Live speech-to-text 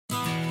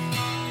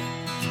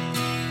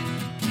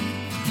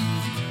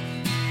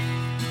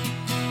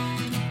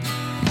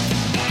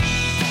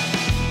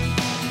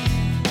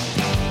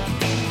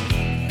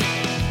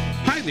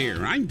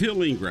there, I'm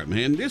Bill Ingram,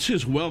 and this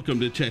is Welcome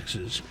to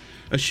Texas,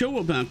 a show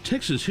about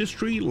Texas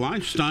history,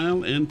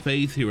 lifestyle, and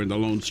faith here in the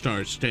Lone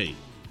Star State.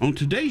 On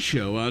today's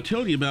show, I'll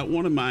tell you about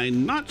one of my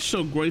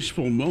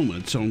not-so-graceful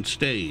moments on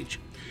stage.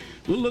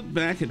 We'll look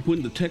back at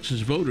when the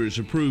Texas voters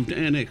approved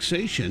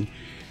annexation,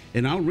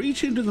 and I'll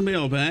reach into the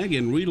mailbag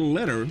and read a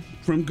letter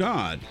from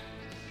God.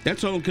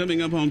 That's all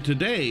coming up on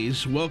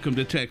today's Welcome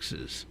to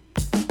Texas.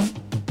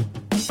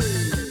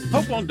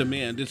 Hope on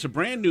Demand is a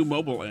brand new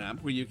mobile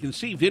app where you can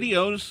see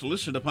videos,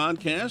 listen to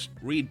podcasts,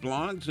 read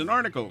blogs, and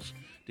articles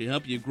to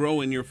help you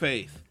grow in your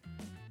faith.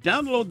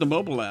 Download the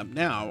mobile app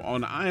now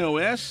on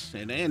iOS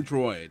and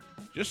Android.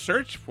 Just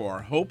search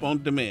for Hope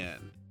on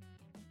Demand.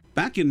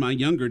 Back in my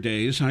younger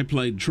days, I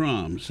played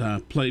drums. I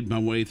played my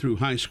way through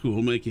high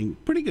school making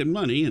pretty good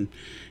money and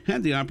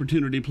had the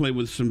opportunity to play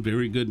with some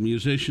very good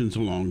musicians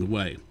along the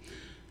way.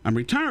 I'm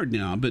retired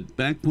now, but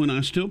back when I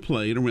still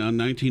played around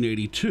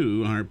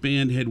 1982, our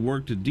band had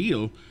worked a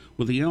deal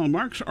with the Al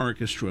Marks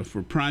Orchestra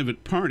for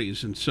private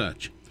parties and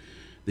such.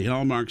 The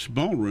Al Marks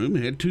Ballroom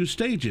had two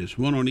stages,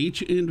 one on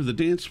each end of the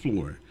dance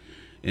floor,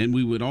 and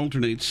we would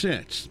alternate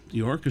sets.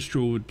 The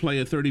orchestra would play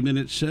a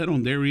 30-minute set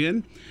on their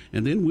end,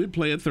 and then we'd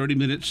play a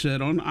 30-minute set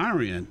on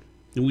our end,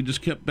 and we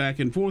just kept back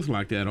and forth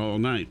like that all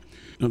night.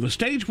 Now, the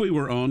stage we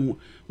were on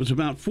was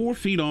about 4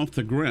 feet off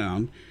the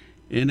ground,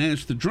 and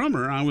as the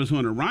drummer, I was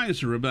on a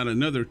riser about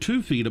another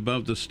 2 feet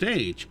above the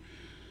stage.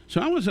 So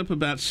I was up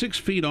about 6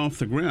 feet off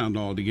the ground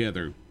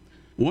altogether.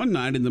 One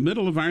night in the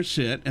middle of our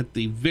set, at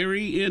the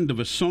very end of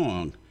a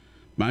song,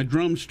 my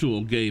drum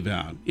stool gave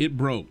out. It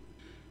broke.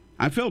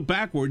 I fell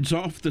backwards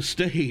off the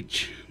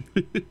stage.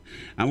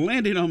 I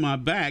landed on my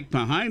back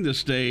behind the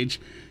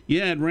stage.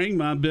 Yeah, it rang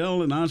my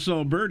bell and I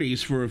saw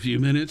birdies for a few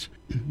minutes,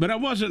 but I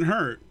wasn't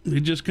hurt.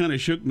 It just kind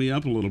of shook me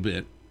up a little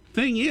bit.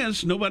 Thing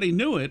is, nobody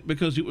knew it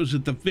because it was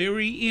at the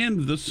very end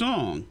of the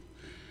song.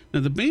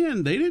 Now, the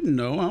band, they didn't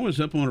know I was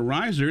up on a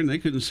riser and they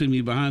couldn't see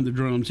me behind the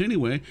drums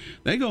anyway.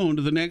 They go on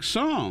to the next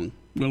song.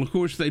 Well, of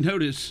course, they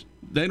notice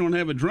they don't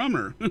have a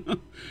drummer.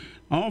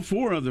 All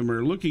four of them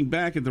are looking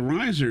back at the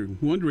riser,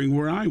 wondering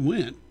where I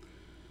went.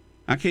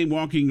 I came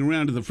walking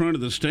around to the front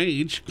of the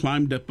stage,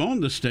 climbed up on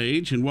the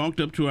stage, and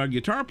walked up to our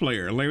guitar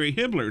player, Larry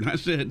Hibler, and I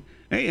said,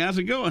 "Hey, how's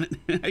it going?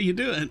 How you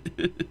doing?"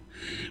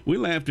 We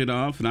laughed it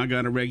off, and I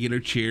got a regular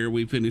chair.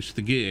 We finished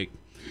the gig.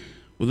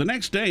 Well, the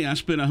next day, I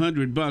spent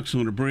 $100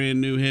 on a brand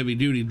new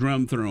heavy-duty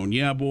drum throne.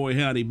 Yeah, boy,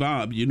 howdy,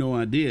 Bob. You know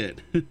I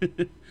did.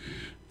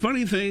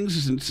 Funny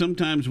things and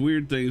sometimes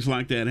weird things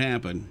like that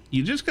happen.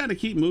 You just got to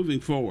keep moving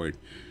forward.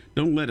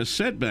 Don't let a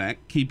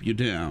setback keep you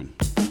down.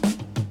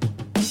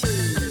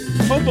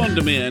 Hope on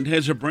Demand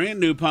has a brand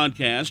new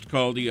podcast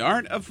called The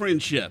Art of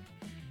Friendship.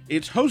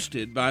 It's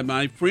hosted by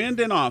my friend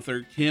and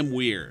author, Kim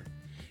Weir.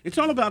 It's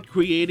all about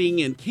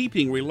creating and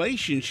keeping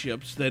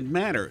relationships that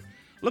matter.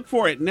 Look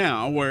for it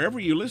now wherever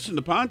you listen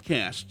to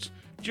podcasts.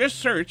 Just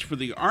search for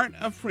The Art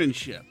of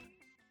Friendship.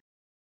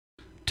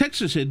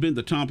 Texas had been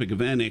the topic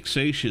of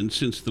annexation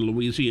since the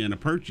Louisiana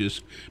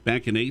Purchase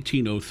back in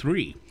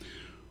 1803.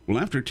 Well,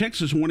 after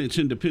Texas won its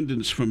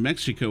independence from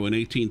Mexico in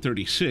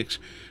 1836,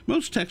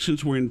 most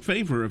Texans were in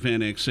favor of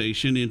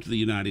annexation into the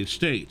United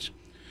States.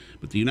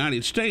 But the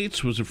United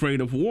States was afraid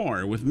of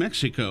war with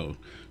Mexico,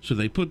 so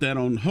they put that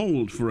on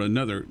hold for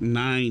another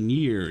 9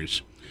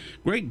 years.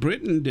 Great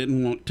Britain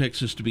didn't want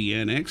Texas to be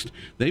annexed.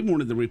 They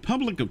wanted the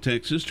Republic of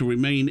Texas to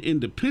remain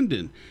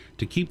independent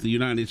to keep the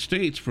United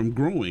States from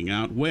growing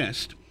out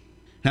west.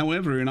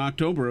 However, in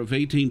October of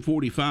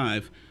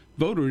 1845,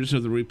 voters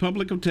of the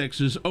Republic of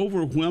Texas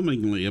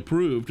overwhelmingly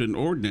approved an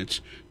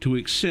ordinance to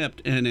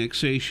accept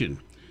annexation.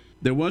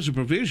 There was a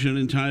provision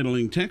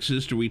entitling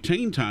Texas to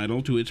retain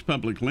title to its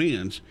public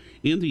lands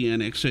in the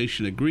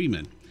annexation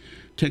agreement.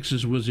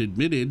 Texas was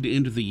admitted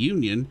into the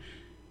Union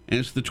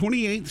as the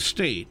 28th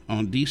state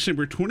on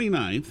December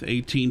 29,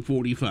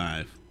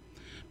 1845.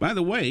 By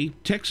the way,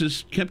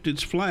 Texas kept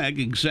its flag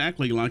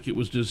exactly like it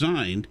was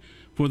designed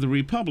for the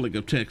Republic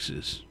of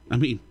Texas. I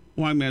mean,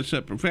 why mess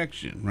up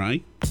perfection,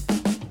 right?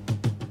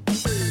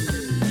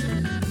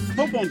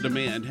 Hope on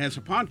Demand has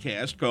a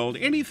podcast called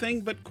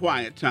Anything But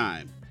Quiet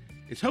Time.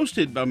 It's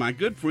hosted by my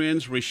good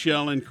friends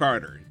Rochelle and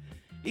Carter.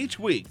 Each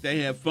week they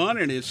have fun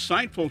and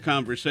insightful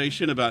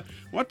conversation about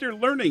what they're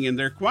learning in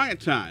their quiet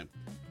time.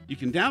 You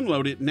can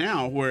download it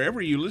now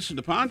wherever you listen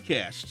to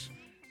podcasts.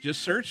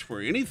 Just search for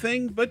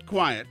Anything But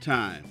Quiet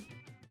Time.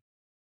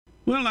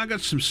 Well, I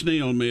got some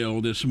snail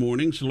mail this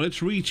morning, so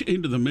let's reach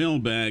into the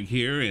mailbag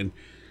here and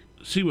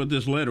see what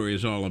this letter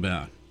is all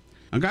about.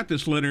 I got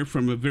this letter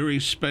from a very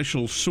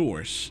special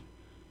source,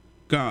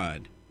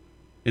 God,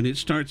 and it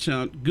starts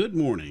out, "Good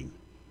morning.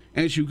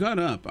 As you got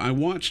up, I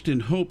watched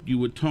and hoped you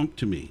would talk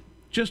to me.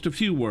 Just a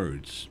few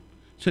words,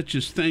 such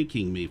as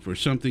thanking me for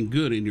something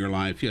good in your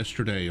life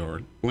yesterday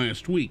or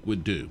last week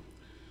would do.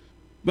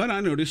 But I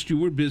noticed you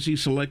were busy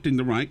selecting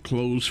the right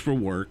clothes for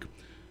work.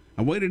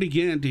 I waited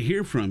again to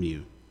hear from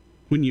you.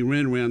 When you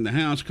ran around the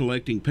house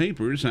collecting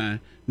papers, I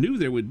knew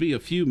there would be a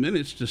few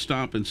minutes to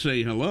stop and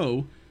say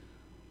hello,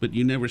 but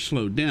you never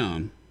slowed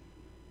down.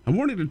 I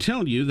wanted to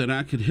tell you that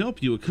I could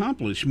help you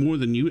accomplish more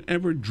than you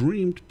ever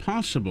dreamed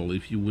possible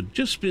if you would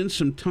just spend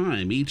some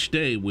time each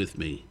day with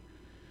me.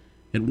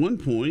 At one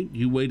point,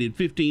 you waited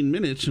 15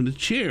 minutes in a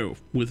chair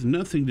with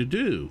nothing to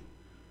do.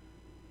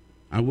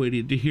 I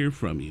waited to hear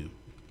from you.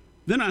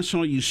 Then I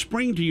saw you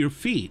spring to your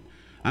feet.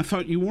 I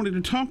thought you wanted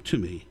to talk to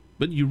me,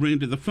 but you ran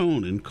to the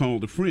phone and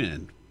called a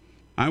friend.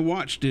 I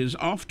watched as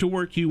off to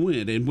work you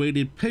went and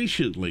waited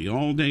patiently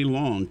all day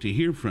long to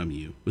hear from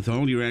you. With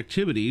all your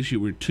activities, you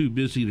were too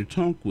busy to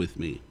talk with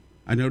me.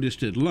 I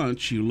noticed at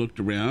lunch you looked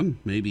around.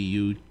 Maybe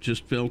you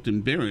just felt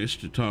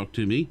embarrassed to talk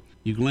to me.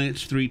 You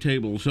glanced 3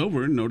 tables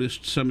over and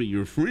noticed some of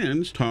your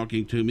friends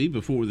talking to me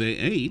before they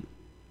ate,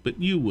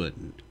 but you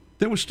wouldn't.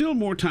 There was still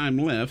more time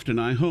left, and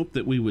I hoped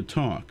that we would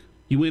talk.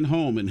 You went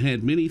home and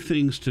had many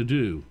things to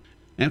do.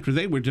 After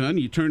they were done,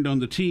 you turned on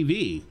the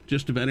TV.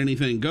 Just about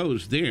anything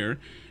goes there,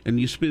 and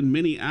you spend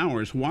many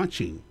hours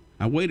watching.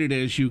 I waited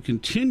as you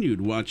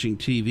continued watching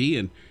TV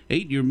and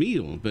ate your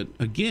meal, but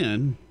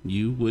again,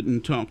 you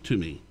wouldn't talk to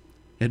me.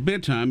 At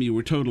bedtime, you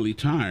were totally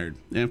tired.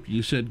 After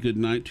you said good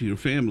night to your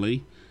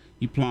family,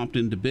 you plopped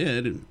into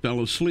bed and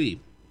fell asleep.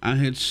 I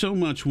had so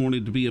much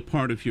wanted to be a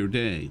part of your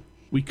day.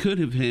 We could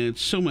have had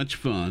so much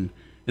fun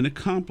and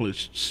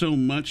accomplished so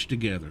much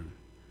together.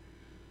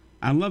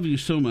 I love you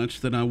so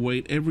much that I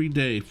wait every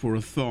day for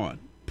a thought,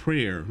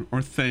 prayer,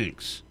 or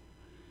thanks.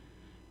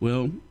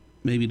 Well,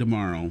 maybe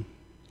tomorrow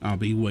I'll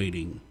be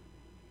waiting.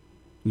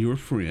 Your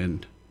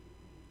friend,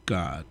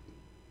 God.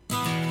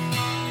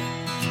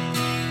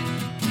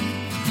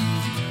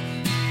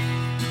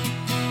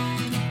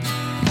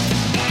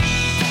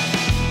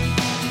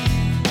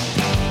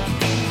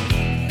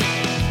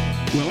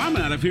 Well, I'm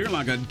out of here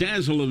like a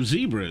dazzle of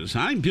zebras.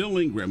 I'm Bill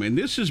Ingram, and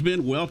this has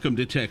been Welcome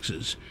to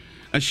Texas,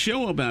 a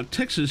show about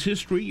Texas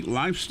history,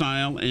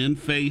 lifestyle, and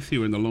faith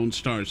here in the Lone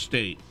Star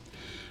State.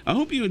 I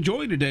hope you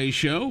enjoyed today's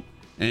show,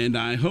 and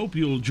I hope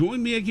you'll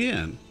join me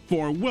again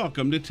for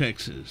Welcome to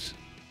Texas.